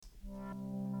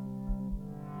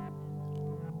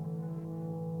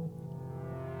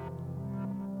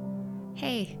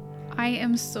Hey, I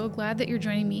am so glad that you're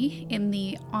joining me in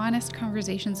the honest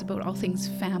conversations about all things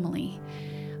family.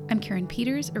 I'm Karen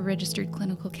Peters, a registered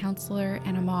clinical counselor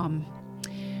and a mom.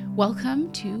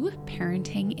 Welcome to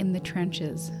Parenting in the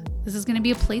Trenches. This is going to be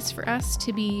a place for us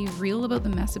to be real about the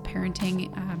mess of parenting.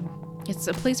 It's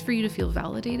a place for you to feel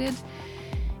validated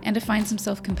and to find some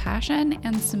self-compassion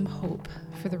and some hope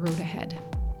for the road ahead.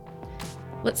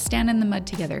 Let's stand in the mud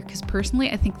together, because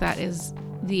personally, I think that is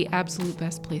the absolute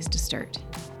best place to start.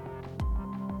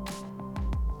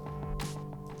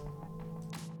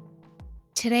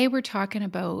 Today, we're talking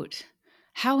about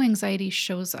how anxiety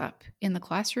shows up in the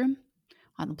classroom,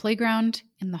 on the playground,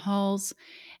 in the halls,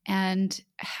 and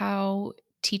how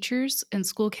teachers and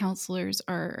school counselors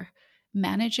are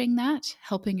managing that,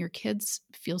 helping your kids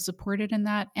feel supported in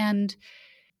that, and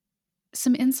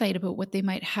some insight about what they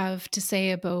might have to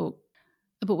say about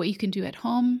what you can do at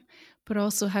home, but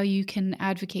also how you can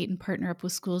advocate and partner up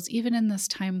with schools, even in this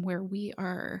time where we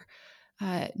are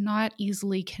not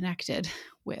easily connected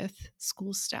with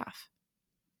school staff.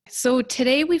 So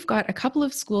today we've got a couple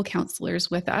of school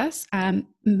counselors with us.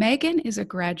 Megan is a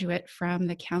graduate from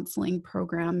the counseling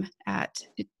program at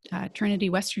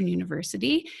Trinity Western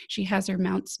University. She has her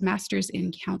master's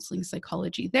in counseling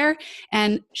psychology there,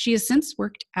 and she has since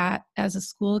worked as a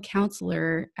school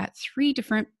counselor at 3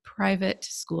 different private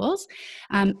schools.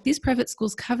 These private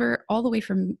schools cover all the way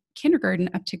from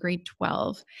kindergarten up to grade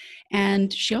 12,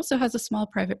 and she also has a small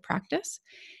private practice,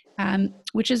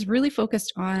 which is really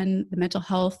focused on the mental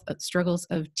health struggles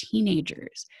of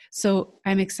teenagers. So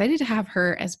I'm excited to have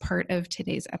her as part of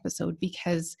today's episode,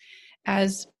 because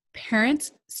as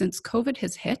parents, since COVID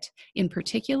has hit in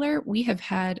particular, we have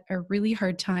had a really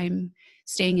hard time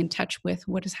staying in touch with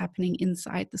what is happening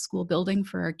inside the school building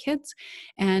for our kids.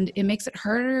 And it makes it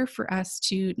harder for us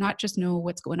to not just know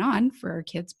what's going on for our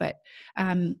kids, but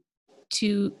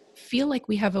to feel like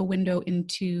we have a window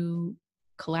into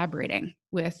collaborating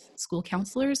with school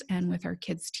counselors and with our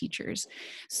kids' teachers.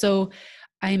 So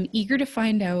I'm eager to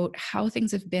find out how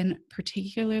things have been,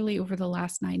 particularly over the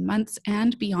last 9 months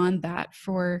and beyond that,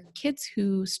 for kids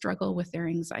who struggle with their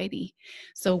anxiety.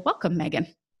 So welcome, Megan.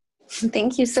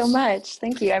 Thank you so much.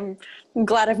 Thank you. I'm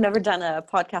glad I've never done a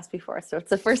podcast before, so it's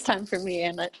the first time for me,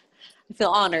 and I feel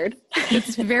honored.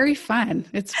 It's very fun.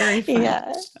 It's very fun.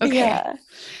 Yeah. Okay. Yeah.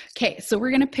 Okay, so we're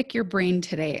going to pick your brain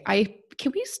today.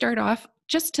 Can we start off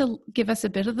just to give us a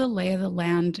bit of the lay of the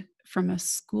land from a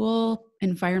school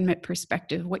environment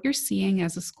perspective, what you're seeing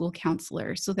as a school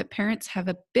counselor, so that parents have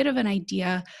a bit of an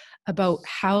idea about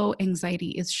how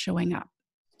anxiety is showing up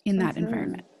in that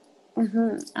environment?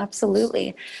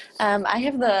 Absolutely. I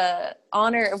have the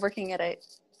honor of working at a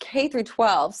K through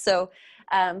 12, so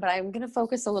but I'm going to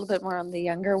focus a little bit more on the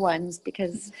younger ones,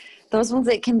 because those ones,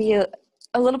 it can be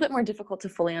a little bit more difficult to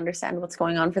fully understand what's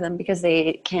going on for them, because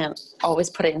they can't always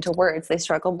put it into words. They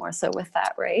struggle more so with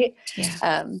that, right?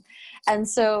 Yeah. And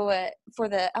so for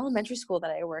the elementary school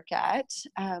that I work at,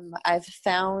 I've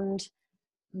found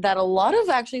that a lot of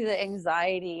actually the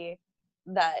anxiety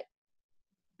that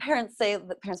parents say,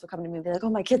 that parents will come to me and be like, oh,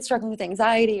 my kid's struggling with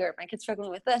anxiety, or my kid's struggling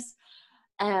with this.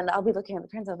 And I'll be looking at the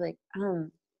parents, I'll be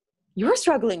like, you're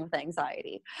struggling with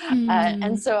anxiety.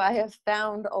 And so I have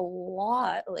found a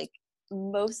lot, like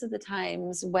most of the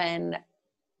times when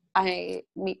I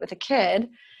meet with a kid,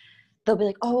 they'll be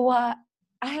like, oh, I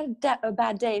had a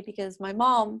bad day because my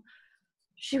mom,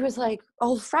 she was like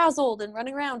all frazzled and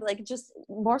running around, like just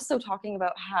more so talking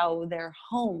about how their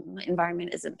home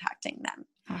environment is impacting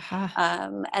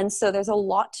them. And so there's a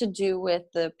lot to do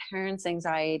with the parents'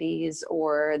 anxieties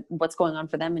or what's going on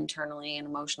for them internally and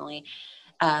emotionally,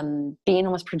 being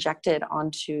almost projected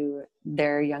onto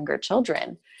their younger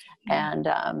children. And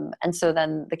so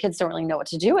then the kids don't really know what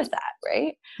to do with that,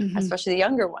 right? Especially the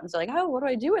younger ones. They're like, oh, what do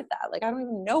I do with that? Like, I don't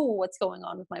even know what's going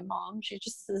on with my mom. She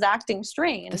just is acting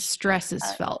strange. The stress is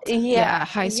felt.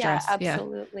 High stress. Yeah,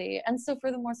 absolutely. And so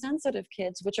for the more sensitive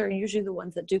kids, which are usually the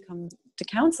ones that do come to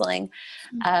counseling,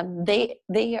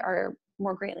 they are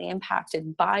more greatly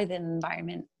impacted by the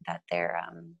environment that they're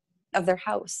of their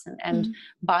house, and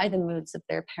by the moods of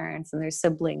their parents and their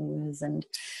siblings and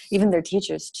even their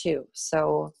teachers too.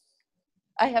 So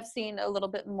I have seen a little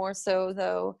bit more so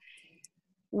though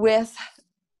with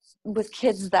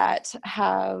kids that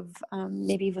have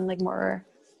maybe even like more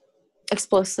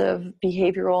explosive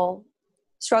behavioral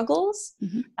struggles.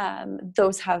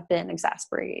 Those have been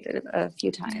exacerbated a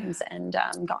few times and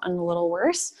gotten a little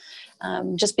worse,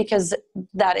 just because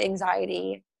that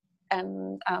anxiety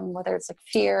and whether it's like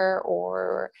fear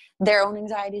or their own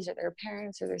anxieties or their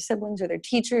parents or their siblings or their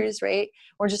teachers, right?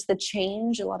 Or just the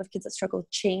change. A lot of kids that struggle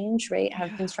with change, right,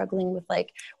 have been struggling with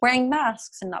like wearing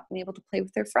masks and not being able to play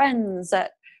with their friends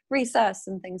at recess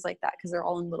and things like that because they're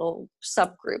all in little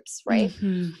subgroups, right?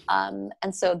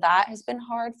 And so that has been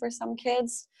hard for some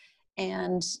kids,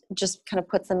 and just kind of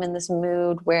puts them in this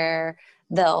mood where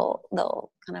they'll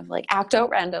kind of like act out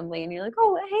randomly, and you're like,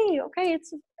 oh, hey, okay,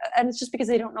 it's just because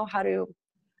they don't know how to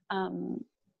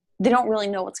they don't really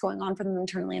know what's going on for them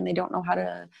internally, and they don't know how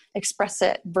to express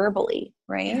it verbally,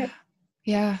 right?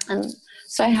 Yeah. And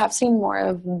so I have seen more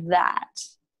of that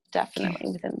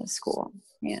definitely within the school.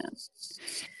 Yeah.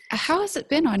 How has it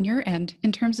been on your end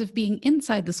in terms of being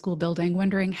inside the school building,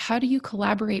 wondering how do you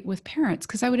collaborate with parents?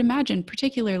 Because I would imagine,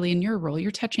 particularly in your role,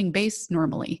 you're touching base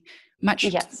normally much,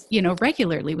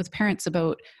 regularly with parents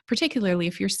about, particularly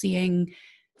if you're seeing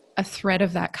a threat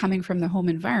of that coming from the home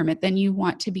environment, then you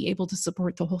want to be able to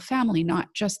support the whole family, not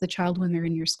just the child when they're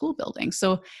in your school building.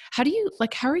 So how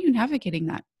are you navigating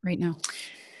that right now?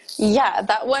 Yeah,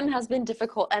 that one has been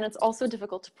difficult. And it's also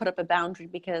difficult to put up a boundary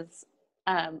because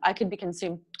I could be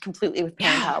consumed completely with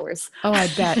parent hours. Oh, I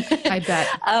bet.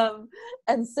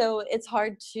 And so it's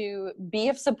hard to be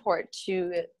of support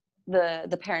to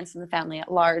the parents and the family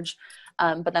at large,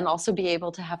 but then also be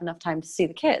able to have enough time to see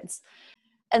the kids.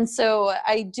 And so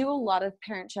I do a lot of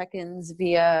parent check-ins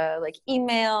via like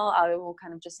email. I will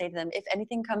kind of just say to them, if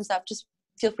anything comes up, just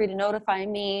feel free to notify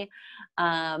me.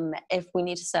 If we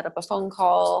need to set up a phone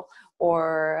call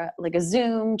or like a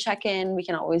Zoom check-in, we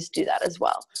can always do that as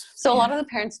well. So a lot of the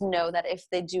parents know that if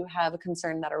they do have a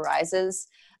concern that arises,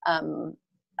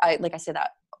 I say that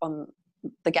on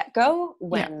the get-go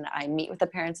when I meet with the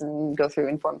parents and go through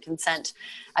informed consent.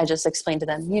 I just explain to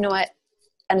them, you know what,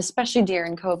 and especially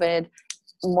during COVID,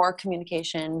 more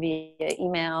communication via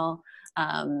email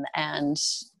and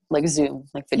like Zoom,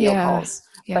 like video calls.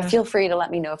 But feel free to let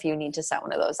me know if you need to set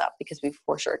one of those up, because we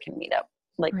for sure can meet up,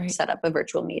 set up a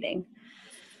virtual meeting.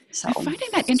 So I'm finding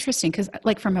that interesting because,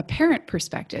 like, from a parent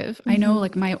perspective, I know,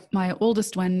 like, my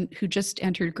oldest one who just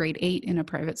entered grade 8 in a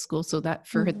private school, so that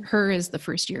for her is the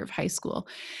first year of high school.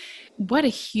 What a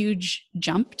huge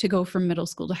jump to go from middle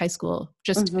school to high school,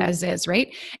 just as is,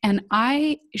 right? And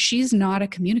she's not a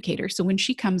communicator. So when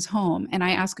she comes home and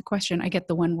I ask a question, I get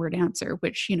the one word answer,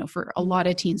 which, for a lot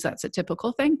of teens, that's a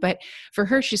typical thing. But for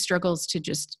her, she struggles to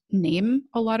just name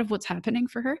a lot of what's happening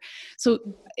for her. So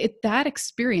that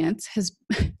experience has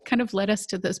kind of led us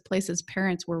to this place as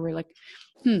parents where we're like,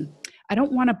 I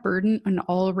don't want to burden an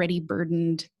already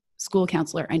burdened school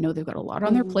counselor. I know they've got a lot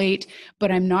on their plate, but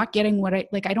I'm not getting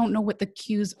I don't know what the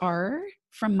cues are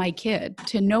from my kid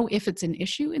to know if it's an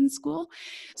issue in school.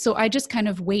 So I just kind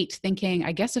of wait thinking,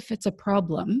 I guess if it's a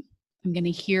problem, I'm going to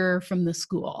hear from the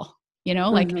school,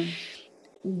 like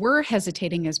we're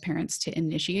hesitating as parents to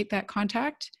initiate that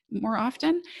contact more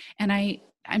often. And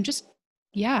I'm just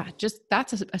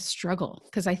that's a struggle,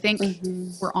 because I think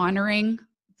we're honoring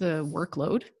the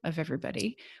workload of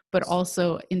everybody, but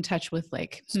also in touch with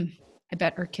like, I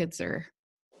bet our kids are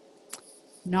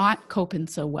not coping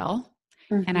so well.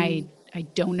 And I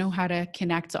don't know how to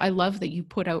connect. So I love that you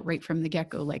put out right from the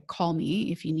get-go, like, call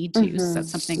me if you need to set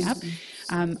something up.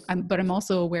 But I'm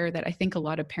also aware that I think a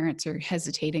lot of parents are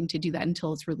hesitating to do that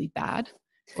until it's really bad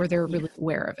or they're really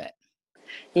aware of it.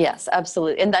 Yes,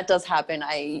 absolutely. And that does happen.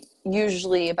 I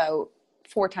usually about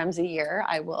 4 times a year,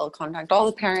 I will contact all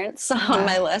the parents on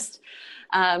my list.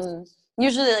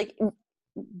 Usually like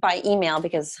by email,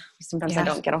 because sometimes I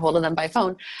don't get a hold of them by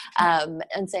phone,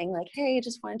 and saying like, hey,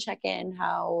 just want to check in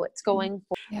how it's going.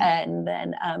 And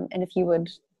then, and if you would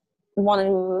want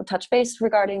to touch base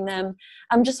regarding them,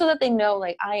 just so that they know,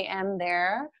 like, I am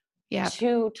there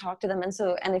to talk to them.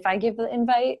 And if I give the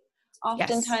invite,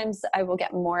 oftentimes I will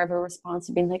get more of a response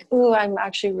of being like, ooh, I'm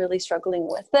actually really struggling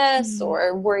with this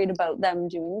or worried about them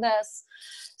doing this.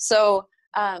 So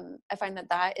I find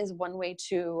that is one way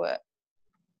to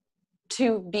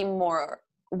be more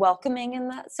welcoming in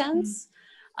that sense.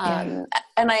 And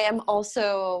I am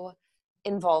also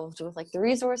involved with like the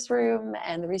resource room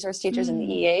and the resource teachers and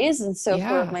the EAs. And so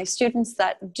for my students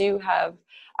that do have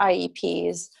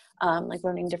IEPs, like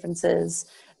learning differences,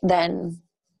 then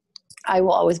I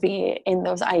will always be in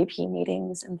those IEP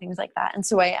meetings and things like that. And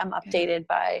so I am updated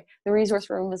by the resource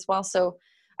room as well. So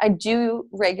I do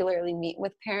regularly meet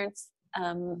with parents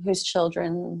whose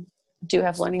children do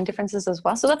have learning differences as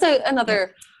well. So that's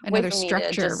another way for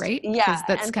structure, me to right? Yeah.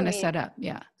 That's kind of set up.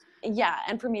 Yeah. Yeah.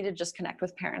 And for me to just connect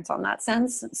with parents on that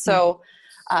sense. So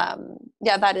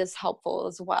that is helpful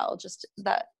as well. Just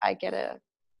that I get a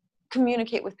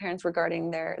communicate with parents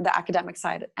regarding the academic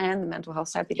side and the mental health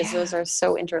side, because those are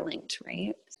so interlinked,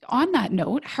 right? On that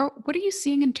note, what are you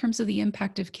seeing in terms of the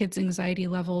impact of kids' anxiety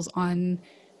levels on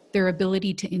their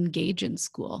ability to engage in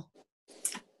school?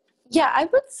 Yeah, I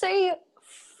would say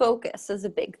focus is a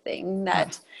big thing,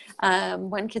 that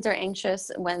when kids are anxious,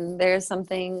 when there's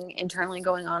something internally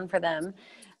going on for them,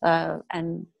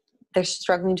 and they're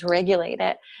struggling to regulate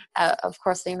it, of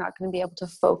course, they're not going to be able to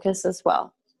focus as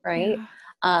well, right?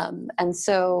 Yeah. And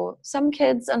so some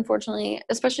kids, unfortunately,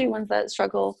 especially ones that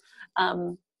struggle,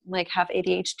 like have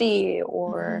ADHD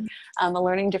or a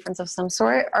learning difference of some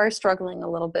sort, are struggling a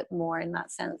little bit more in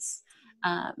that sense.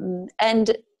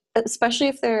 And especially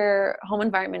if their home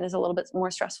environment is a little bit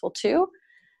more stressful too,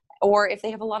 or if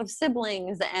they have a lot of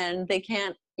siblings and they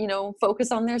can't,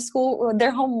 focus on their school or their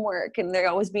homework, and they're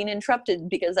always being interrupted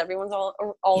because everyone's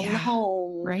all in the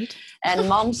home, right? And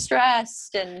mom's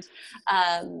stressed, and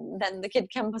then the kid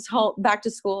comes home back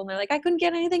to school and they're like, I couldn't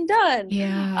get anything done.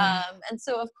 And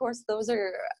so of course those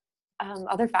are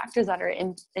other factors that are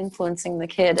influencing the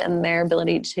kid and their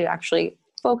ability to actually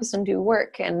focus and do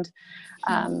work. And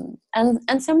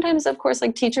sometimes, of course,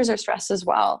 like teachers are stressed as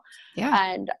well.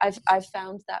 And I've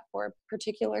found that for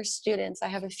particular students, I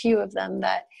have a few of them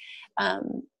that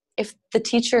if the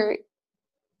teacher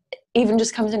even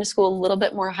just comes into school a little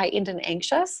bit more heightened and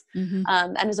anxious,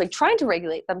 and is like trying to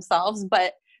regulate themselves,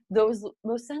 but those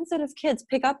sensitive kids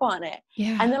pick up on it.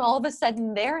 And then all of a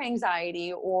sudden their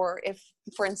anxiety, or if,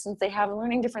 for instance, they have a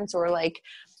learning difference or like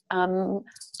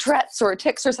Tourette's or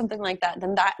tics or something like that,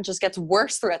 then that just gets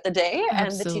worse throughout the day.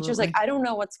 And the teacher's like, I don't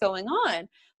know what's going on.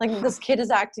 Like, this kid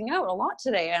is acting out a lot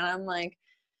today. And I'm like,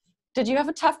 did you have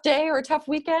a tough day or a tough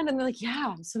weekend? And they're like,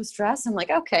 yeah, I'm so stressed. I'm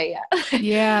like, okay,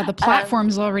 yeah. The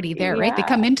platform's already there, right? They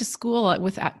come into school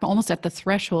with almost at the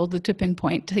threshold, the tipping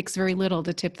point. It takes very little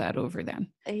to tip that over then.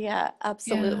 Yeah,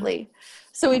 absolutely.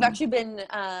 So we've actually been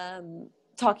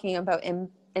talking about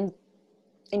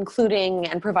including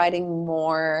and providing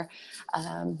more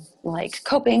like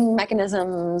coping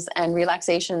mechanisms and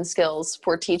relaxation skills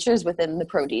for teachers within the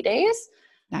Pro D days.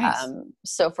 Nice.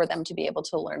 So for them to be able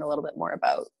to learn a little bit more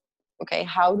about, okay,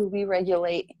 how do we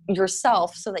regulate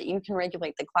yourself so that you can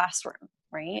regulate the classroom,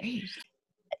 right?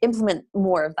 Implement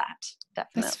more of that.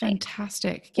 Definitely. That's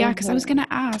fantastic. Yeah, because I was going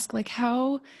to ask, like,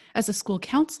 how, as a school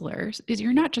counselor,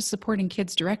 you're not just supporting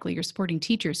kids directly, you're supporting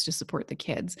teachers to support the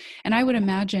kids. And I would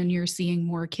imagine you're seeing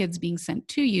more kids being sent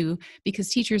to you because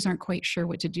teachers aren't quite sure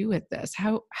what to do with this.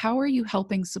 How are you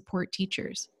helping support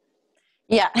teachers?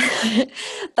 Yeah,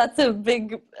 that's a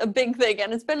big thing,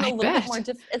 and it's been a little bit more.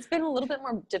 It's been a little bit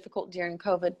more difficult during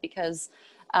COVID because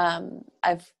in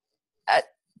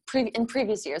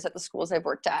previous years at the schools I've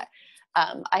worked at,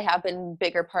 I have been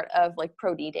bigger part of like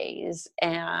Pro D days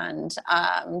and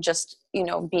just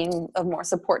being of more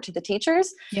support to the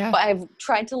teachers. But I've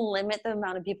tried to limit the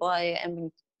amount of people I am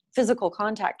in physical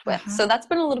contact with, so that's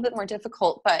been a little bit more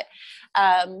difficult. But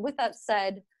with that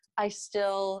said, I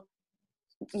still,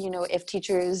 if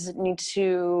teachers need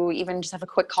to even just have a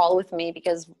quick call with me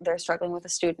because they're struggling with a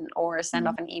student, or send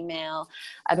off an email,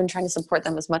 I've been trying to support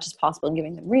them as much as possible and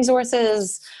giving them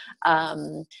resources.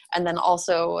 And then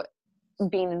also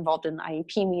being involved in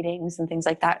IEP meetings and things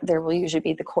like that. There will usually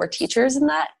be the core teachers in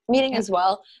that meeting as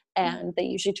well. And they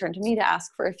usually turn to me to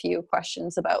ask for a few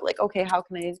questions about like, okay, how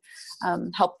can I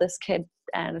help this kid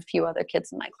and a few other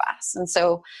kids in my class? And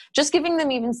so just giving them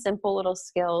even simple little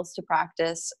skills to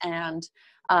practice, and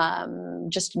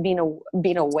just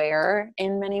being aware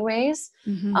in many ways.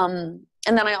 And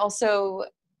then I also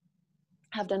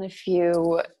have done a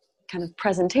few kind of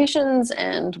presentations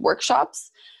and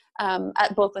workshops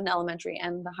at both an elementary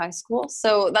and the high school.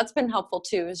 So that's been helpful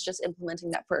too, is just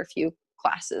implementing that for a few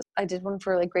classes. I did one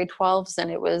for like grade 12s,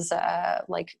 and it was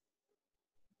like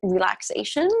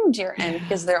relaxation and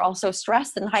because they're also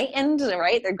stressed and heightened,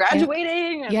 right? They're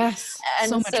graduating. And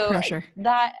so much pressure.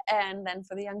 That, and then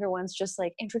for the younger ones, just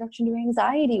like introduction to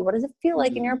anxiety. What does it feel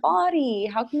like in your body?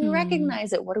 How can you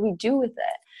recognize it? What do we do with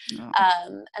it?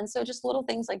 And so just little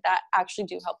things like that actually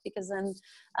do help, because then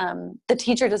the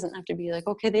teacher doesn't have to be like,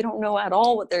 okay, they don't know at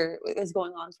all what is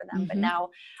going on for them. But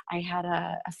now I had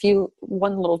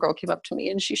one little girl came up to me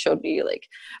and she showed me like,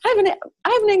 I have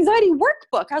an anxiety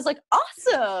workbook. I was like,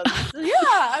 awesome. Yeah.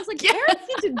 I was like, parents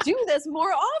need to do this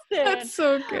more often. That's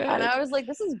so good. And I was like,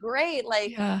 this is great.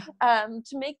 Like, to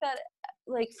make that,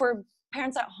 like, for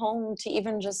parents at home to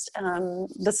even just,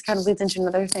 this kind of leads into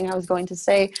another thing I was going to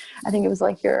say. I think it was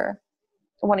like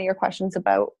one of your questions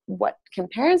about what can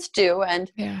parents do, and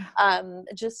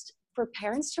just for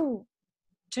parents to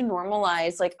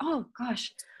normalize, like, oh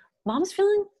gosh, mom's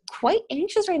feeling quite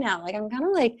anxious right now. Like, I'm kind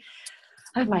of like,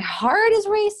 my heart is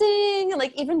racing,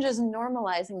 like even just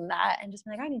normalizing that and just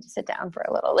being like, I need to sit down for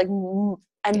a little, like,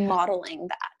 and modeling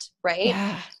that, right?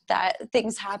 That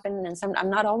things happen and I'm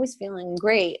not always feeling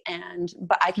great,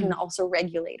 but I can also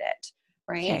regulate it.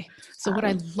 Right. Okay. So what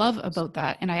I love about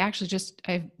that, and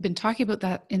I've been talking about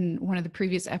that in one of the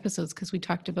previous episodes, because we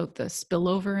talked about the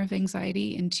spillover of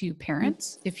anxiety into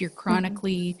parents. If you're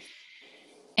chronically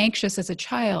anxious as a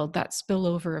child, that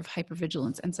spillover of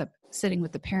hypervigilance ends up sitting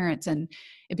with the parents and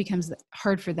it becomes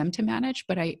hard for them to manage.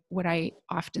 But what I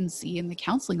often see in the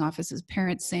counseling office is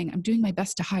parents saying, I'm doing my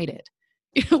best to hide it.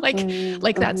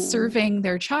 Like that's serving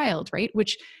their child, right?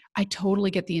 Which I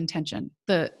totally get the intention.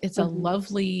 It's a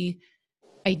lovely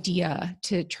idea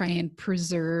to try and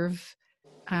preserve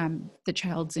the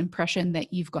child's impression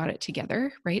that you've got it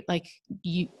together, right? Like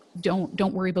you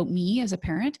don't worry about me as a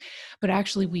parent, but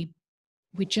actually we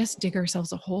just dig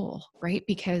ourselves a hole, right?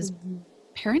 Because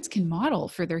parents can model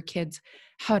for their kids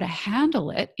how to handle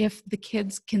it if the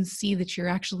kids can see that you're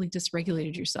actually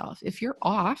dysregulated yourself. If you're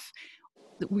off,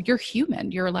 you're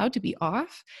human, you're allowed to be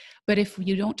off, but if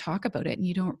you don't talk about it and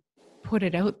you don't put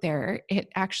it out there, it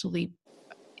actually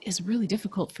is really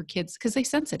difficult for kids because they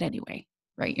sense it anyway,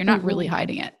 right? You're not really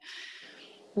hiding it.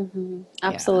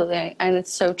 Absolutely. Yeah. And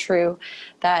it's so true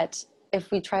that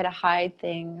if we try to hide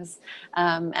things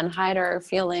and hide our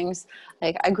feelings,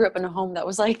 like I grew up in a home that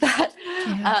was like that,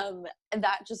 and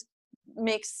that just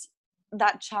makes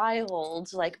that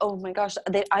child like, oh my gosh,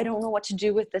 I don't know what to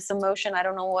do with this emotion. I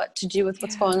don't know what to do with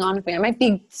what's going on with me. I might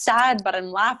be sad, but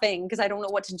I'm laughing because I don't know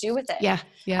what to do with it.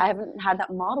 I haven't had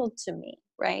that modeled to me.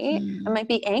 Right. I might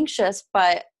be anxious,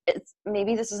 but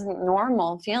maybe this isn't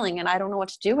normal feeling and I don't know what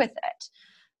to do with it.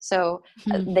 So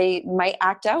they might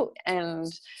act out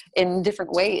and in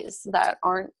different ways that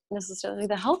aren't necessarily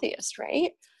the healthiest.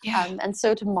 Right. And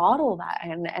so to model that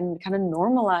and kind of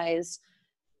normalize,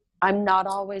 I'm not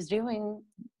always doing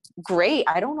great.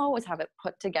 I don't always have it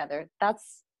put together.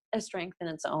 That's a strength in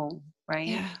its own. Right.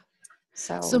 Yeah.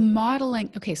 So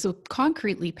modeling, okay, so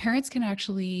concretely, parents can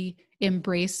actually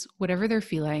embrace whatever they're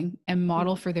feeling and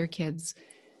model for their kids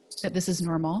that this is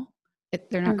normal.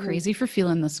 They're not crazy for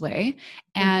feeling this way.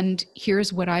 And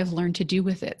here's what I've learned to do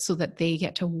with it so that they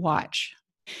get to watch.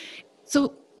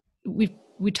 So we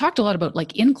talked a lot about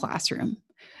like in classroom.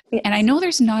 Yes. And I know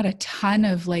there's not a ton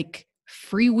of like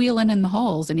freewheeling in the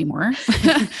halls anymore,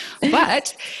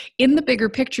 but in the bigger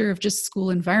picture of just school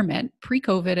environment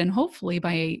pre-COVID, and hopefully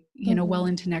by, well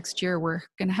into next year, we're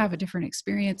going to have a different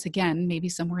experience again, maybe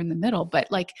somewhere in the middle. But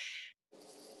like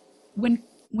when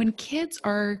kids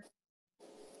are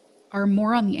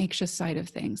more on the anxious side of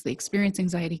things, they experience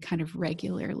anxiety kind of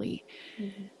regularly.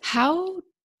 How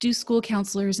do school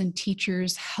counselors and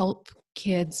teachers help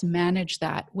kids manage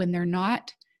that when they're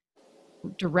not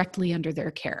directly under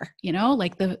their care,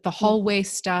 like the hallway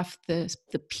stuff, the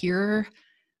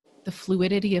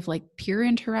fluidity of like peer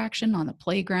interaction on the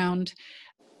playground?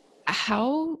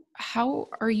 How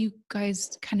are you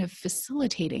guys kind of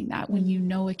facilitating that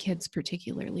when a kid's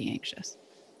particularly anxious?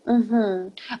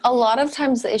 A lot of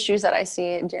times the issues that I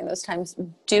see during those times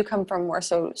do come from more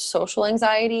so social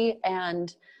anxiety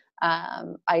and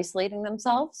isolating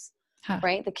themselves.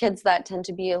 Right? The kids that tend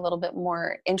to be a little bit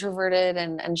more introverted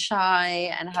and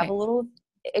shy and have a little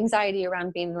anxiety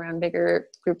around being around bigger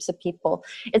groups of people.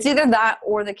 It's either that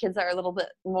or the kids that are a little bit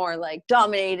more like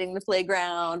dominating the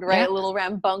playground, right? A little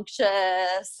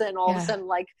rambunctious and all of a sudden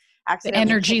like the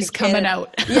energy's coming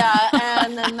out.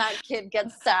 And then that kid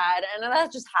gets sad and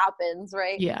that just happens,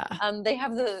 right? They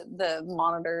have the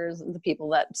monitors, the people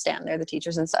that stand there, the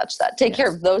teachers and such that take care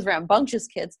of those rambunctious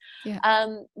kids.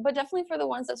 But definitely for the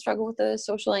ones that struggle with the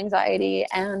social anxiety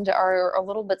and are a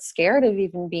little bit scared of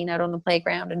even being out on the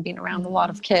playground and being around a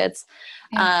lot of kids.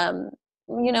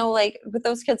 Like with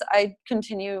those kids, I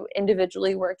continue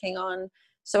individually working on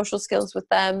social skills with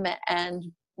them and,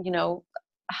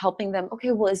 helping them,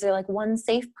 okay, well, is there like one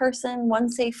safe person, one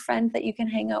safe friend that you can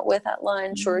hang out with at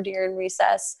lunch or during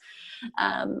recess?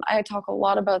 I talk a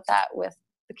lot about that with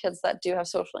the kids that do have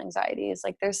social anxiety. It's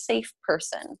like their safe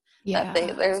person, that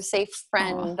they're a safe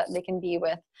friend that they can be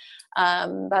with.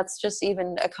 That's just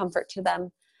even a comfort to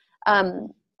them.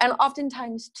 And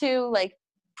oftentimes too, like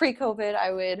pre-COVID,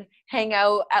 I would hang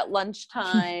out at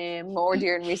lunchtime or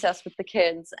during recess with the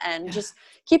kids and just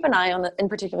keep an eye on in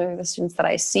particular the students that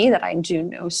I see that I do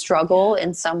know struggle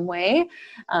in some way.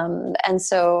 And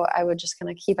so I would just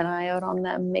kind of keep an eye out on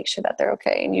them, make sure that they're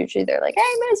okay. And usually they're like,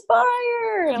 hey, Miss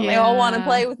Byer, and they all want to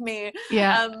play with me.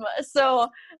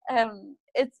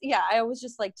 it's, yeah, I always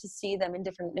just like to see them in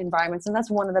different environments. And that's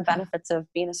one of the benefits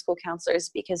of being a school counselor, is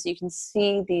because you can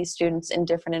see these students in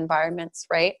different environments,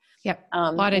 right? Yep.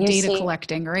 A lot of You data see,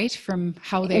 collecting, right? From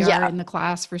how they are yeah, in the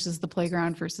class versus the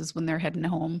playground versus when they're heading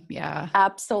home. Yeah.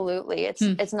 absolutely.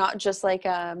 Hmm. It's not just like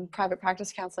private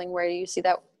practice counseling where you see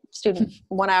that student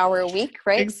 1 hour a week,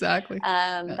 right? Exactly.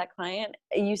 Yeah. That client,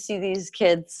 you see these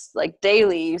kids like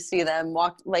daily. You see them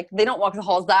walk, like they don't walk the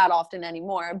halls that often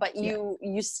anymore, but Yeah.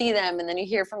 you see them, and then you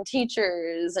hear from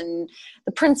teachers and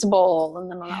the principal,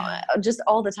 and then Yeah. just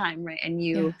all the time, right? And Yeah.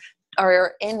 you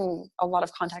are in a lot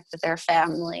of contact with their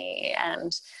family,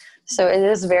 and so it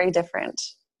is very different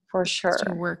for To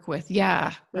sure. work with.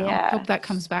 Yeah. Well, Yeah, hope that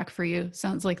comes back for you.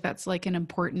 Sounds like that's like an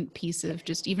important piece of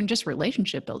just even just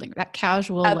relationship building, that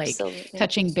casual, like absolutely.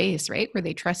 touching base, right? Where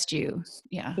they trust you.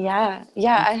 Yeah.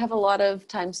 Yeah. I have a lot of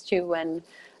times too when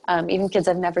even kids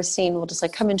I've never seen will just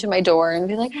like come into my door and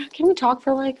be like, "Ah, can we talk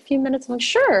for like a few minutes?" I'm like,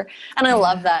 sure. And I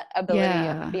love Yeah. that ability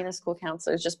of Yeah. being a school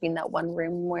counselor, is just being that one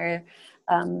room where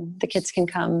the kids can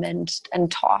come and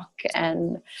talk.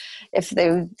 And if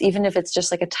they, even if it's just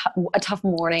like a tough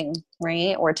morning,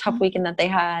 right, or a tough Mhm. weekend that they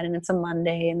had, and it's a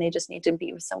Monday and they just need to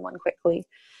be with someone quickly,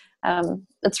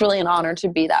 it's really an honor to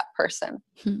be that person,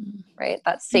 Hmm. right?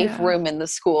 That safe Yeah. room in the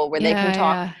school where they can Yeah.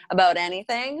 talk Yeah. about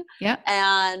anything, Yeah.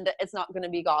 and it's not going to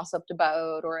be gossiped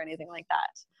about or anything like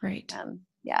Right. that.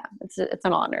 Yeah, it's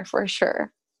an honor for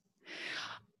sure.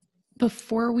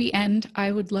 Before we end,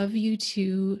 I would love you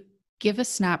to give a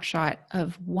snapshot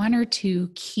of one or two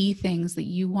key things that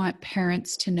you want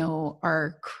parents to know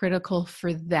are critical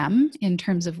for them in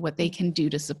terms of what they can do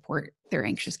to support their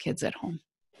anxious kids at home.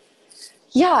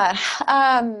 Yeah,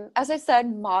 as I said,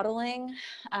 modeling,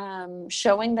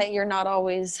 showing that you're not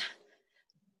always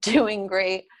doing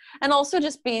great, and also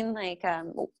just being like,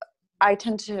 I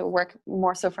tend to work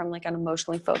more so from like an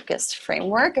emotionally focused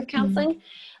framework of Mm. counseling.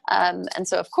 And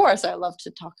so of course I love to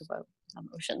talk about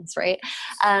emotions, right?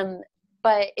 um,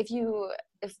 but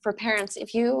if for parents,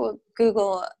 if you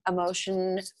Google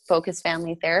emotion focused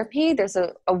family therapy, there's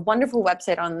a wonderful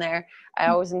website on there. I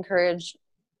always encourage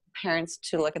parents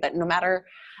to look at that, no matter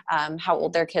how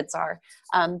old their kids are,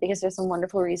 because there's some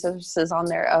wonderful resources on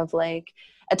there of like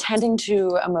attending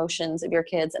to emotions of your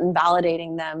kids and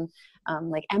validating them,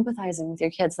 like empathizing with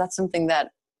your kids. That's something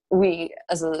that we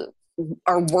as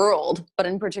our world, but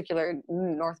in particular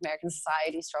North American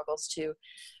society, struggles to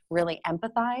really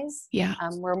empathize. Yeah.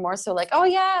 We're more so like, oh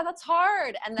yeah, that's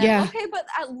hard, and then Yeah. okay, but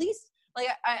at least, like,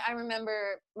 I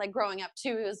remember like growing up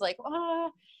too, it was like,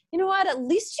 oh, you know what, at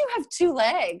least you have two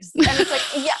legs, and it's like,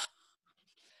 yeah,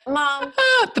 mom,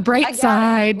 The bright I get it,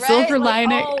 side, right? silver Like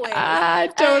lining. always.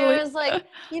 And Totally. it was like,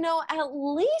 at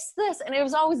least this. And it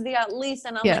was always the at least.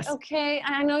 And I'm like, Yes. okay,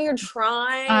 I know you're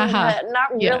trying, Uh-huh. but not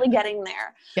Yeah. really getting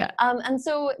there. Yeah. And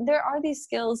so there are these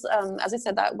skills. As I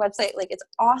said, that website, like, it's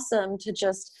awesome to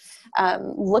just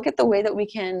look at the way that we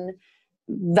can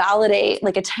validate,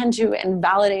 like attend to and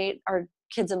validate our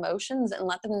kids' emotions and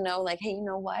let them know, like, hey, you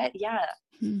know what? Yeah,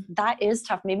 Hmm. that is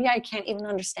tough. Maybe I can't even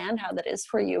understand how that is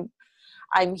for you.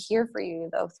 I'm here for you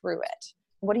though through it.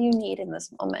 What do you need in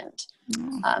this moment?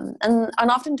 Oh. And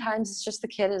oftentimes it's just the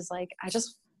kid is like, I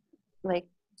just, like,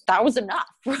 that was enough,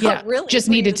 Yeah. really, Just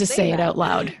for you needed to to say say it that. out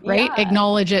loud, right? Yeah.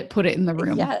 Acknowledge it, put it in the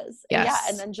room. Yes. Yeah. And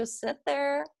Yes. then just sit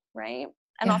there, right?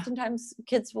 And Yeah. oftentimes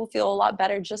kids will feel a lot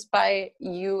better just by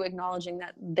you acknowledging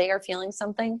that they are feeling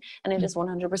something, and it is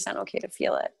 100% okay to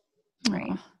feel it,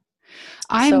 right? Oh.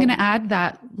 I'm going So to add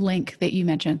that link that you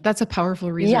mentioned. That's a powerful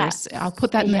yeah, resource. I'll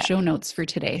put that in the yeah, show notes for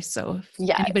today. So if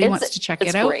yeah. anybody wants to check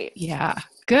It's it out, great. yeah,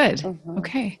 good. Hmm.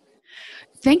 Okay.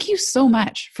 Thank you so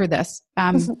much for this.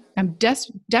 I'm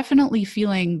definitely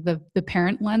feeling the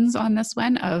parent lens on this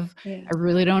one of Yeah. I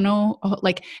really don't know,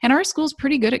 like, and our school's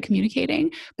pretty good at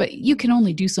communicating, but you can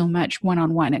only do so much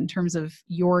one-on-one in terms of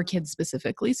your kids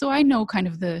specifically. So I know kind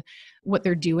of what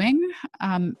they're doing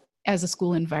as a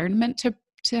school environment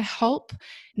to help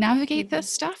navigate Hmm. this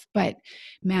stuff. But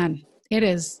man,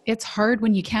 it's hard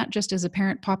when you can't just as a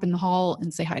parent pop in the hall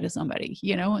and say hi to somebody,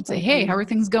 and say, hey, how are Hmm.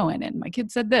 things going, and my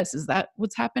kid said this, is that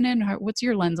what's happening, what's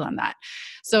your lens on that?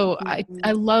 So I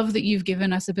Hmm. love that you've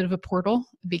given us a bit of a portal,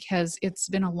 because it's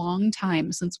been a long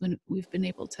time since when we've been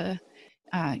able to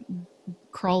uh,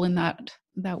 crawl in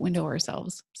that window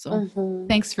ourselves. So Hmm.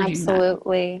 thanks for doing that.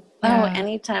 Absolutely. Oh, Yeah.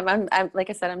 anytime. I'm like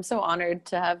I said, I'm so honored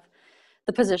to have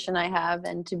the position I have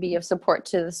and to be of support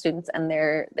to the students and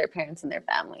their parents and their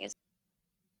families.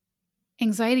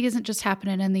 Anxiety isn't just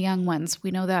happening in the young ones. We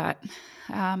know that.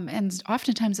 And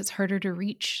oftentimes it's harder to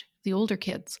reach the older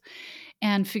kids.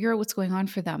 and figure out what's going on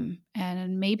for them.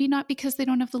 And maybe not because they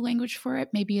don't have the language for it.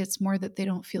 Maybe it's more that they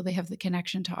don't feel they have the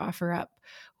connection to offer up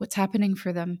what's happening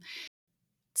for them.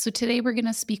 So today we're going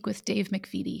to speak with Dave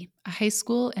McVety, a high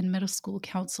school and middle school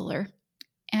counselor.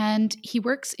 And he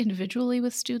works individually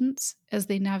with students as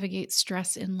they navigate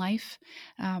stress in life.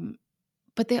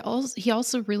 But he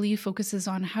also really focuses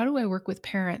on how do I work with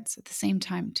parents at the same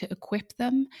time to equip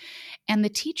them and the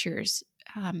teachers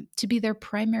to be their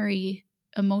primary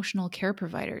emotional care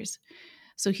providers.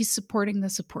 So he's supporting the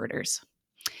supporters.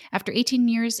 After 18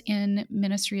 years in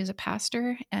ministry as a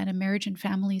pastor and a marriage and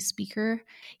family speaker,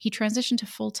 he transitioned to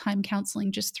full-time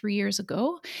counseling just 3 years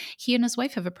ago. He and his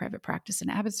wife have a private practice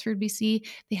in Abbotsford, BC.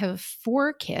 They have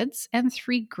 4 kids and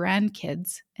 3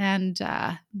 grandkids, and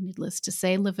needless to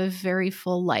say, live a very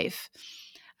full life.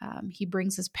 He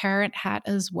brings his parent hat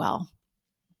as well.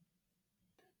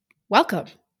 Welcome.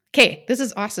 Okay, this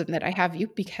is awesome that I have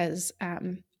you because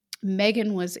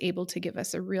Megan was able to give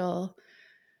us a real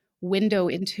window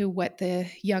into what the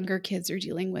younger kids are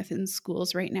dealing with in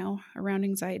schools right now around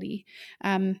anxiety.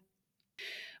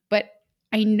 But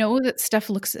I know that stuff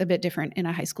looks a bit different in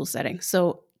a high school setting.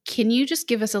 So can you just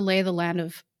give us a lay of the land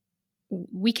of,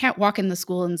 we can't walk in the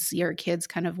school and see our kids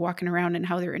kind of walking around and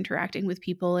how they're interacting with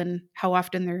people and how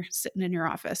often they're sitting in your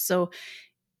office. So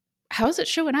how is it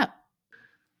showing up?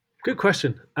 Good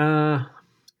question. The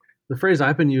phrase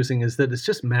I've been using is that it's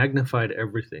just magnified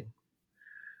everything.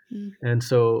 And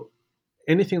so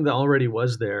anything that already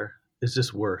was there is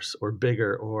just worse or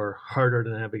bigger or harder to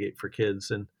navigate for kids.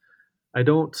 And I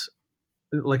don't,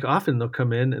 like, often they'll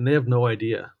come in and they have no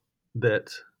idea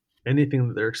that anything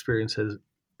that they're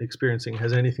experiencing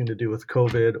has anything to do with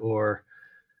COVID or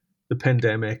the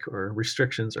pandemic or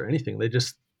restrictions or anything.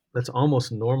 That's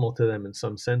almost normal to them in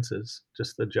some senses,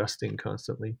 just adjusting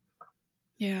constantly.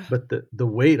 Yeah. But the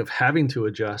weight of having to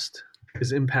adjust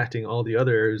is impacting all the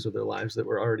other areas of their lives that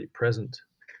were already present.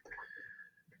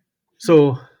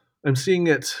 So I'm seeing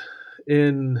it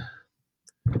in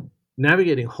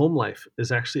navigating home life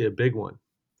is actually a big one.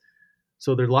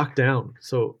 So they're locked down.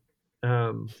 So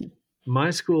my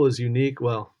school is unique,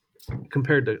 well,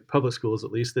 compared to public schools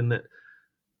at least, in that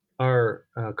our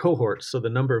cohorts, so the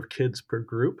number of kids per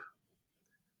group,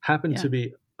 happen to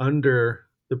be under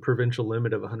the provincial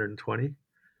limit of 120.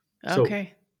 Okay.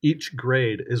 So each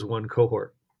grade is one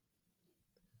cohort.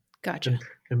 Gotcha.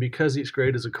 And because each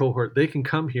grade is a cohort, they can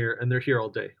come here and they're here all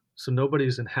day. So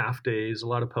nobody's in half days. A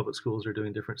lot of public schools are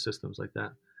doing different systems like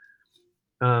that.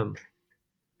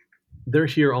 They're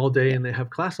here all day and they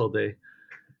have class all day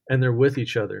and they're with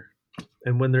each other.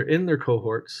 And when they're in their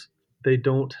cohorts, they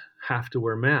don't have to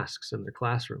wear masks in their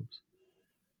classrooms.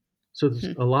 So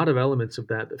there's a lot of elements of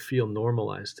that feel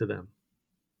normalized to them.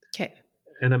 Okay.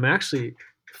 And I'm actually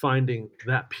finding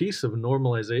that piece of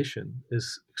normalization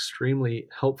is extremely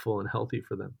helpful and healthy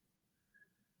for them.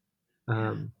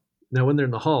 Now, when they're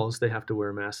in the halls, they have to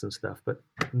wear masks and stuff, but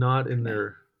not in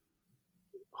their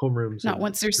homerooms. Not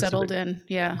once they're settled in.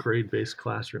 Yeah. Grade-based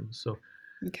classrooms. So,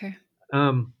 okay.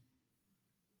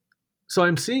 So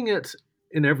I'm seeing it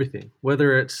in everything,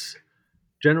 whether it's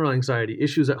general anxiety,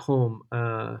 issues at home,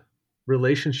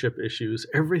 relationship issues,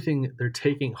 everything they're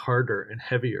taking harder and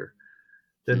heavier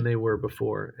than they were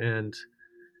before. And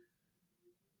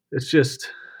it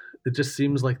just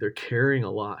seems like they're carrying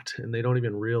a lot and they don't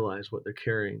even realize what they're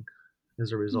carrying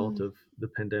as a result of the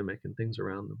pandemic and things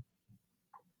around them.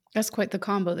 That's quite the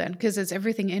combo then, because it's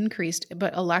everything increased,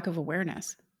 but a lack of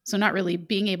awareness. So not really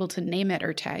being able to name it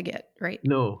or tag it, right?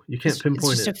 No, you can't pinpoint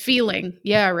it. It's just a feeling.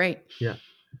 Yeah, right. Yeah.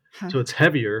 So it's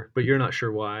heavier, but you're not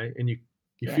sure why. And you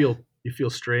feel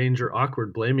strange or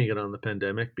awkward blaming it on the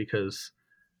pandemic because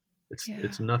it's nothing to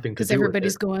do with it. Because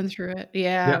everybody's going through it.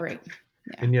 Yeah, right.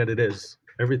 Yeah. And yet it is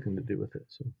everything to do with it.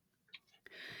 So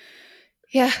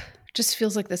yeah, just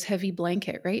feels like this heavy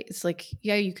blanket, right? It's like,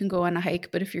 yeah, you can go on a hike,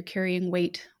 but if you're carrying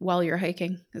weight while you're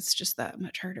hiking, it's just that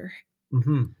much harder.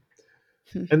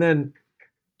 And then,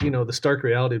 the stark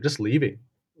reality of just leaving.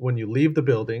 When you leave the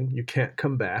building, you can't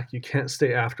come back. You can't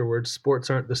stay afterwards. Sports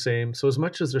aren't the same. So as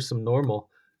much as there's some normal,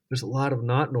 there's a lot of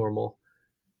not normal,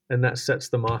 and that sets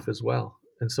them off as well.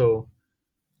 And so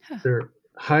they're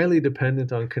highly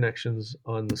dependent on connections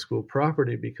on the school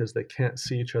property because they can't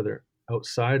see each other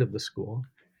outside of the school.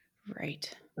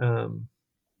 Right. And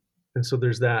so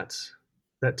there's that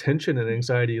tension and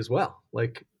anxiety as well.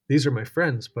 Like, these are my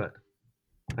friends, but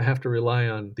I have to rely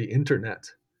on the internet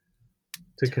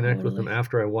to connect with them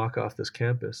after I walk off this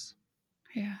campus.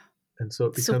 Yeah. And so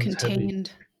it becomes so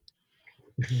contained.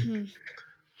 heavy.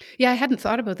 Yeah, I hadn't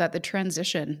thought about that. The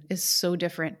transition is so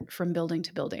different from building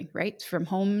to building, right? From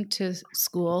home to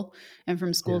school and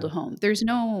from school Yeah. to home. There's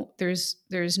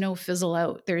no fizzle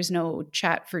out. There's no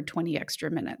chat for 20 extra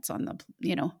minutes on the,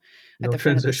 at No the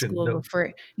front of the transition. school No.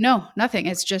 before. No, nothing.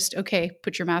 It's just, okay,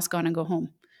 put your mask on and go home.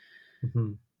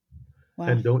 Hmm. Wow.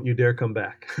 And don't you dare come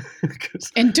back.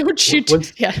 And don't you,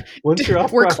 once you're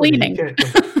off we're property, cleaning. you can't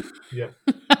come back. Yeah.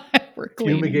 We're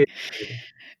cleaning. Fumigate.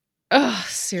 Oh,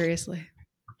 seriously.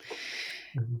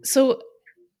 So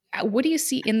what do you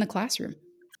see in the classroom?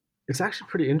 It's actually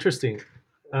pretty interesting.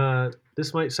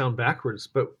 This might sound backwards,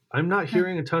 but I'm not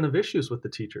hearing a ton of issues with the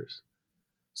teachers.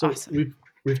 So awesome.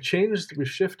 we've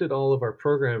shifted all of our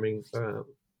programming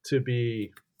to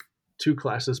be 2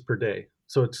 classes per day.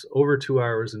 So it's over 2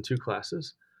 hours in 2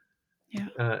 classes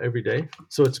every day.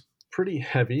 So it's pretty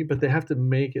heavy, but they have to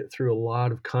make it through a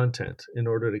lot of content in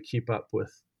order to keep up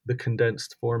with the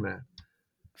condensed format.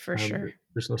 For sure.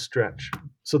 There's no stretch.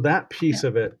 So that piece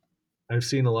of it, I've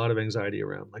seen a lot of anxiety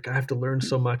around. Like, I have to learn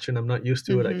so much and I'm not used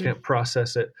to it. I can't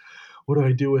process it. What do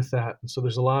I do with that? And so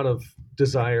there's a lot of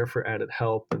desire for added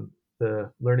help, and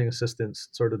the learning assistance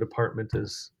sort of department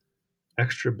is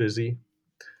extra busy.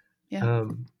 Yeah.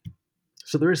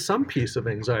 So there is some piece of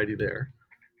anxiety there.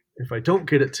 If I don't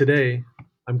get it today,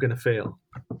 I'm going to fail.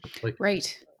 Like,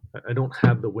 right. I don't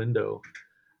have the window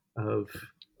of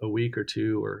a week or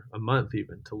 2 or a month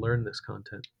even to learn this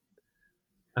content.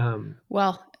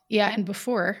 Well, yeah. And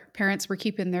before, parents were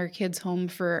keeping their kids home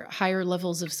for higher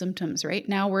levels of symptoms, right?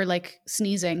 Now we're like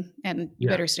sneezing and you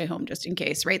better stay home just in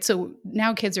case, right? So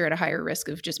now kids are at a higher risk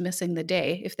of just missing the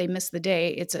day. If they miss the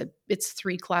day, it's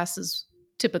 3 classes,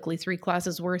 typically 3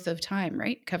 classes worth of time,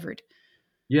 right? Covered.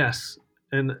 Yes.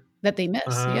 And that they miss.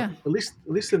 At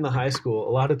least in the high school,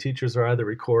 a lot of teachers are either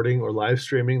recording or live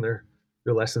streaming their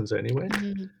lessons anyway.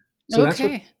 Mm-hmm. So that's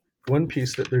one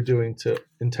piece that they're doing to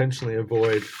intentionally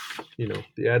avoid,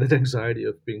 the added anxiety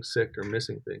of being sick or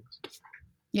missing things.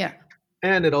 Yeah.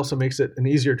 And it also makes it an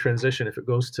easier transition if it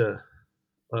goes to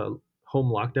home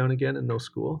lockdown again and no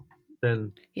school.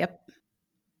 Then. Yep.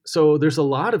 So there's a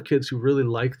lot of kids who really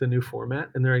like the new format,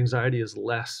 and their anxiety is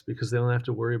less because they don't have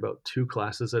to worry about 2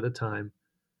 classes at a time.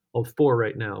 Well, 4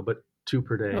 right now, but 2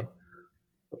 per day. Oh.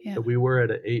 Yeah. We were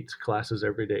at an 8 classes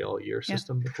every day all year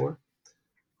system before.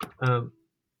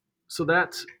 So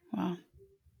that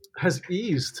has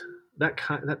eased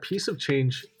that piece of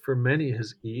change for many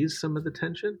has eased some of the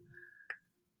tension,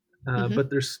 but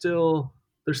they're still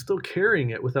carrying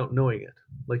it without knowing it,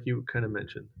 like you kind of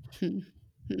mentioned.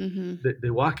 Mm-hmm. They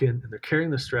walk in and they're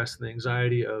carrying the stress and the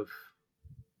anxiety of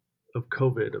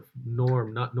COVID, of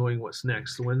norm, not knowing what's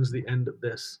next. When's the end of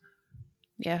this?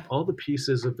 Yeah. All the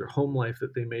pieces of their home life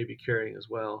that they may be carrying as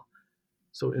well.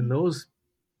 So in those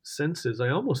senses, I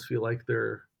almost feel like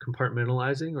they're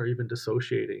compartmentalizing or even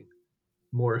dissociating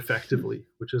more effectively,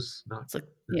 which is not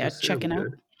checking out.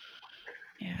 good.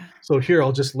 Yeah. So here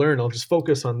I'll just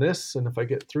focus on this, and if I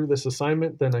get through this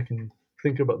assignment, then I can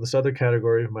think about this other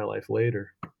category of my life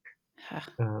later.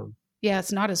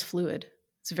 It's not as fluid.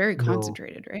 It's very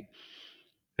concentrated, right?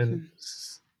 And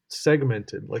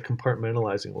segmented, like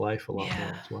compartmentalizing life a lot more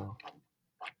as well,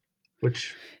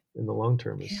 which in the long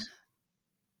term is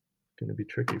going to be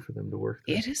tricky for them to work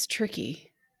through. It is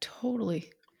tricky.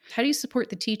 Totally. How do you support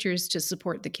the teachers to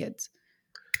support the kids?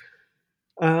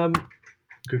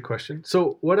 Good question.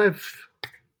 So what I've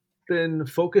been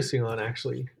focusing on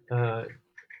actually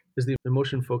is the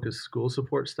emotion-focused school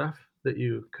support stuff that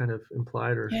you kind of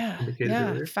implied or indicated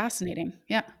earlier. Fascinating.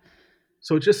 Yeah.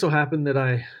 So it just so happened that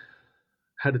I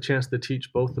had a chance to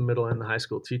teach both the middle and the high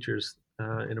school teachers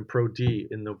in a Pro D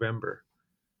in November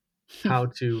how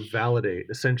to validate.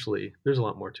 Essentially, there's a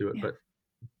lot more to it, but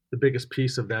the biggest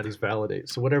piece of that is validate.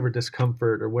 So whatever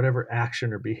discomfort or whatever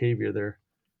action or behavior they're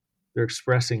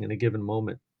expressing in a given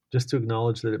moment, just to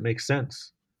acknowledge that it makes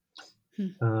sense,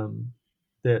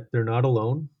 that they're not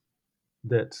alone,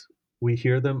 that we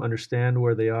hear them, understand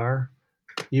where they are,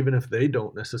 even if they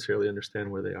don't necessarily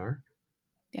understand where they are.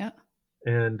 Yeah.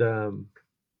 And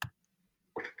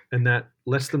that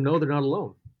lets them know they're not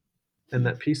alone. And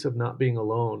that piece of not being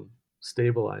alone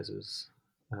stabilizes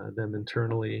them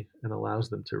internally and allows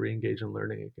them to re-engage in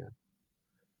learning again.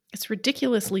 It's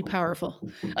ridiculously powerful.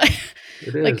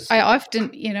 It is. I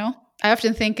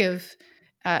often think of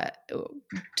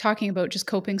talking about just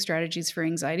coping strategies for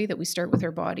anxiety, that we start with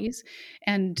our bodies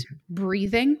and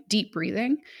breathing, deep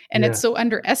breathing. And it's so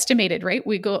underestimated, right?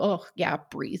 We go, oh yeah,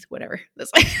 breathe, whatever.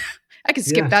 That's like, I can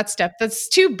skip that step. That's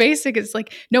too basic. It's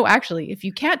like, no, actually, if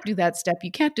you can't do that step,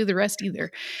 you can't do the rest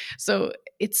either. So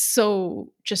it's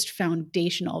so just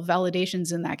foundational.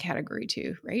 Validation's in that category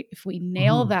too, right? If we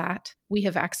nail Mhm. that, we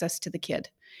have access to the kid.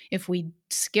 If we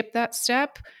skip that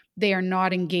step, they are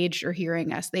not engaged or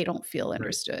hearing us. They don't feel Right.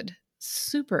 understood.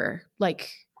 Super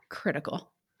like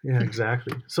critical. Yeah,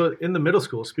 exactly. So in the middle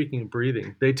school, speaking of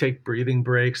breathing, they take breathing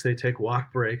breaks, they take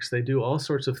walk breaks, they do all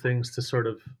sorts of things to sort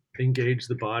of engage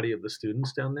the body of the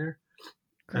students down there.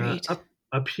 Great.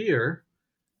 Up here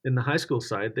in the high school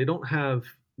side, they don't have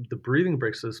the breathing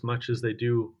breaks as much as they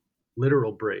do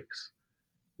literal breaks,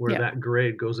 where Yeah. that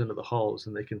grade goes into the halls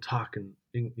and they can talk and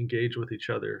engage with each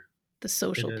other The in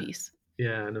social a piece.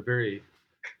 in a very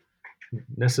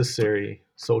necessary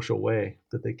social way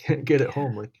that they can't get at Yeah.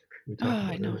 home, like we Oh, talked I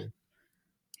about know. earlier.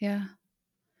 Yeah.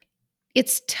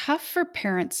 It's tough for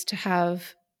parents to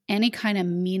have any kind of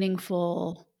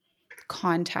meaningful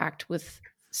contact with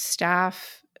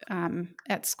staff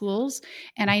at schools.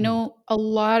 And I Mhm. know a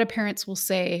lot of parents will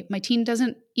say, my teen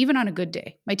doesn't, even on a good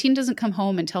day, my teen doesn't come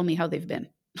home and tell me how they've been.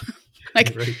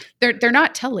 Like Right. they're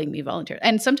not telling me voluntarily.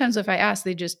 And sometimes if I ask,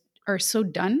 they just are so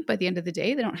done by the end of the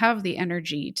day, they don't have the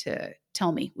energy to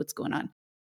tell me what's going on.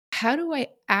 How do I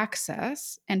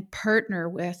access and partner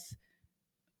with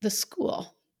the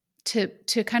school to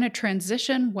kind of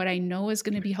transition what I know is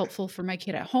going to be helpful for my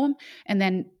kid at home, and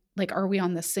then like are we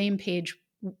on the same page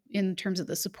in terms of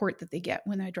the support that they get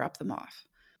when I drop them off?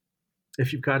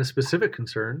 If you've got a specific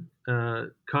concern,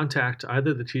 contact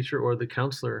either the teacher or the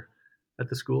counselor at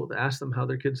the school to ask them how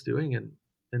their kid's doing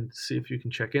and see if you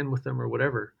can check in with them or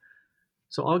whatever.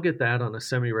 So I'll get that on a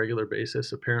semi-regular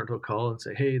basis. A parent will call and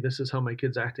say, "Hey, this is how my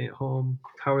kid's acting at home.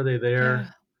 How are they Yeah.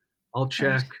 there?" I'll Right.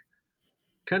 check,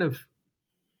 kind of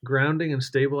grounding and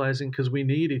stabilizing because we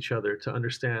need each other to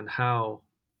understand how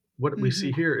what we see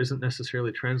Mm-hmm. here isn't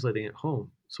necessarily translating at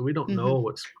home. So we don't Mm-hmm. know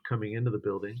what's coming into the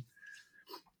building.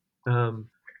 Um,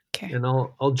 Okay. and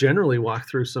I'll generally walk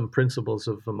through some principles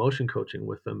of emotion coaching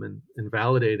with them and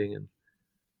validating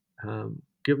and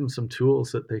give them some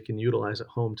tools that they can utilize at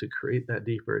home to create that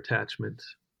deeper attachment,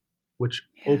 which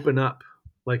Yeah. open up.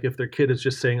 Like if their kid is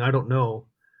just saying, "I don't know,"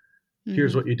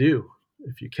 here's Mm-hmm. what you do.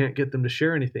 If you can't get them to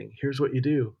share anything, here's what you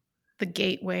do. The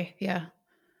gateway. Yeah.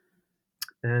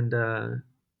 And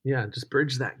yeah, just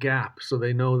bridge that gap so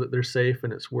they know that they're safe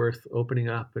and it's worth opening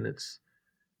up and it's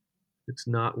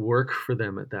not work for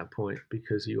them at that point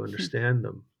because you understand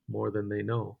them more than they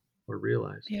know or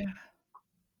realize. Yeah.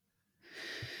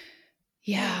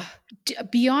 Yeah.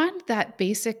 Beyond that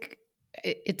basic,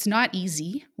 it's not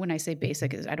easy. When I say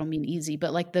basic, I don't mean easy,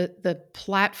 but like the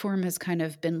platform has kind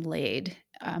of been laid.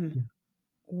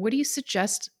 What do you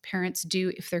suggest parents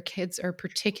do if their kids are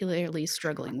particularly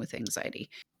struggling with anxiety?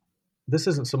 This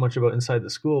isn't so much about inside the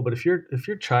school, but if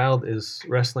your child is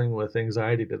wrestling with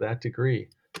anxiety to that degree,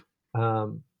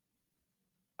 um,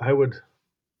 I would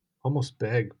almost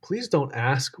beg, please don't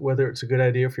ask whether it's a good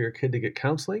idea for your kid to get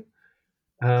counseling.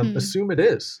 Hmm. Assume it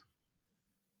is.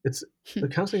 It's the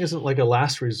counseling isn't like a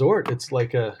last resort. It's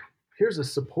like here's a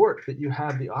support that you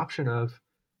have the option of.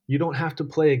 You don't have to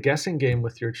play a guessing game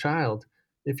with your child.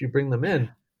 If you bring them Yeah. in,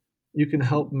 you can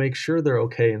help make sure they're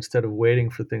okay instead of waiting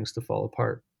for things to fall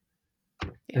apart.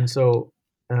 Yeah. And so,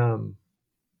 um,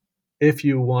 if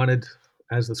you wanted,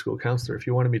 as the school counselor, if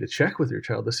you wanted me to check with your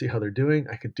child to see how they're doing,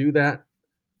 I could do that.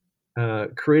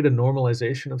 Create a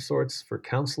normalization of sorts for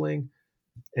counseling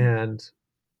and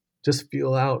just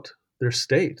feel out their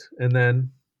state and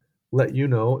then let you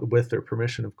know, with their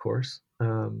permission, of course,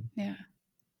 Yeah.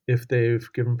 if they've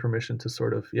given permission to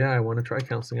sort of, yeah, I want to try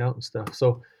counseling out and stuff.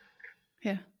 So,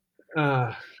 Yeah.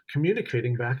 uh,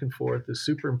 communicating back and forth is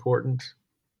super important.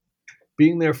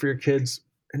 Being there for your kids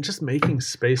and just making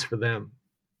space for them.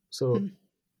 So, Hmm.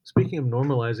 speaking of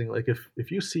normalizing, like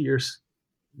if you see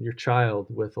your child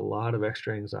with a lot of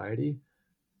extra anxiety,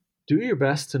 do your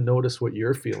best to notice what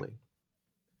you're feeling.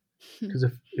 Hmm. Because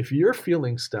if you're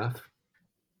feeling stuff,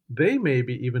 they may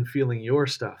be even feeling your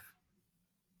stuff.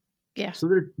 Yeah. So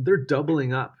they're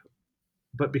doubling up.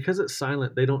 But because it's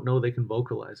silent, they don't know they can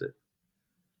vocalize it.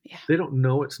 Yeah. They don't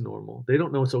know it's normal. They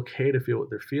don't know it's okay to feel what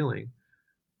they're feeling.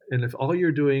 And if all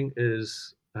you're doing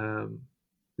is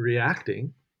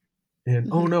reacting and,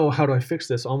 oh Hmm. no, how do I fix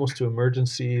this? Almost to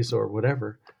emergencies or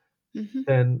whatever, Hmm.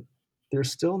 then they're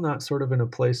still not sort of in a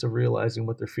place of realizing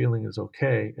what they're feeling is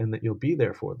okay and that you'll be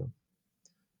there for them.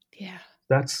 Yeah.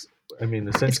 That's, I mean,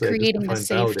 It's essentially, I just creating the define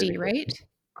safety, validating. But right?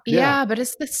 yeah, Yeah, but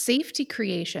it's the safety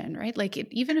creation, right? Like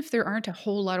even if there aren't a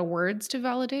whole lot of words to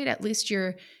validate, at least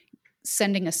you're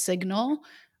sending a signal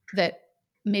that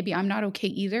maybe I'm not okay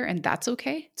either, and that's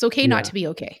okay. It's okay not yeah. to be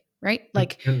okay, right? And,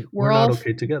 Like and we're we're not all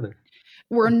okay together.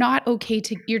 we're not okay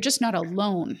to you're just not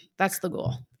alone. That's the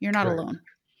goal. You're not Right. alone.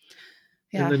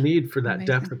 Yeah. And the need for that Amazing.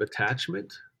 depth of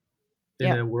attachment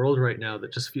in a world right now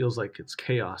that just feels like it's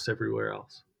chaos everywhere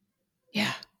else.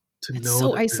 Yeah. To It's know so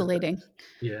that isolating.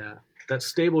 That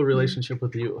stable relationship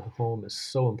with you at home is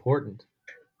so important.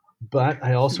 But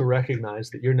I also recognize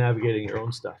that you're navigating your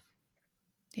own stuff.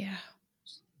 Yeah.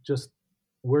 Just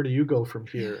where do you go from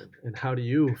here, and how do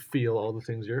you feel all the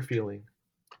things you're feeling?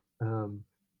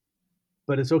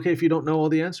 But it's okay if you don't know all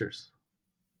the answers,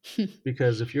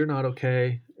 because if you're not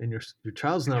okay and your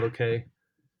child's not okay,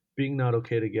 being not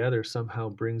okay together somehow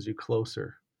brings you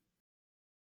closer.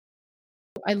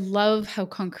 I love how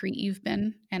concrete you've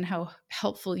been and how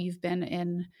helpful you've been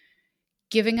in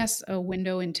giving us a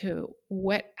window into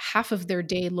what half of their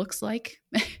day looks like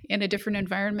in a different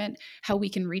environment, how we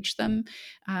can reach them.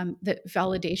 That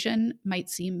validation might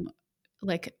seem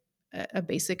like a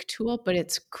basic tool, but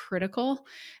it's critical.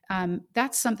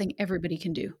 That's something everybody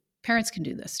can do. Parents can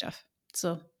do this stuff.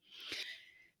 So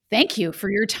thank you for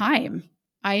your time.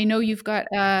 I know you've got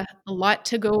a lot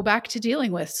to go back to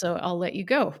dealing with, so I'll let you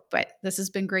go. But this has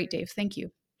been great, Dave. Thank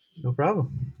you. No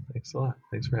problem. Thanks a lot.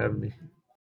 Thanks for having me.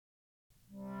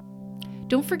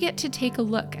 Don't forget to take a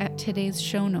look at today's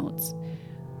show notes,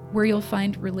 where you'll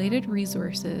find related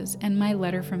resources and my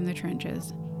letter from the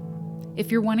trenches.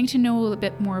 If you're wanting to know a little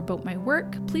bit more about my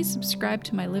work, please subscribe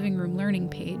to my Living Room Learning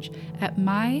page at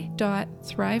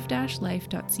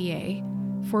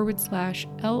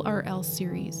my.thrive-life.ca/LRL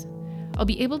series. I'll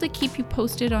be able to keep you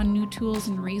posted on new tools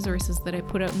and resources that I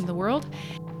put out in the world,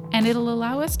 and it'll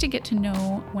allow us to get to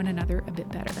know one another a bit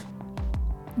better.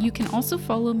 You can also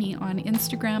follow me on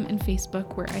Instagram and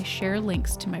Facebook, where I share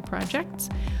links to my projects,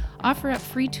 offer up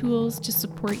free tools to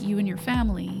support you and your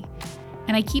family,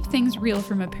 and I keep things real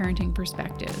from a parenting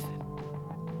perspective.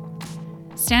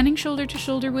 Standing shoulder to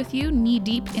shoulder with you, knee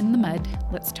deep in the mud.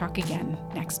 Let's talk again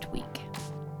next week.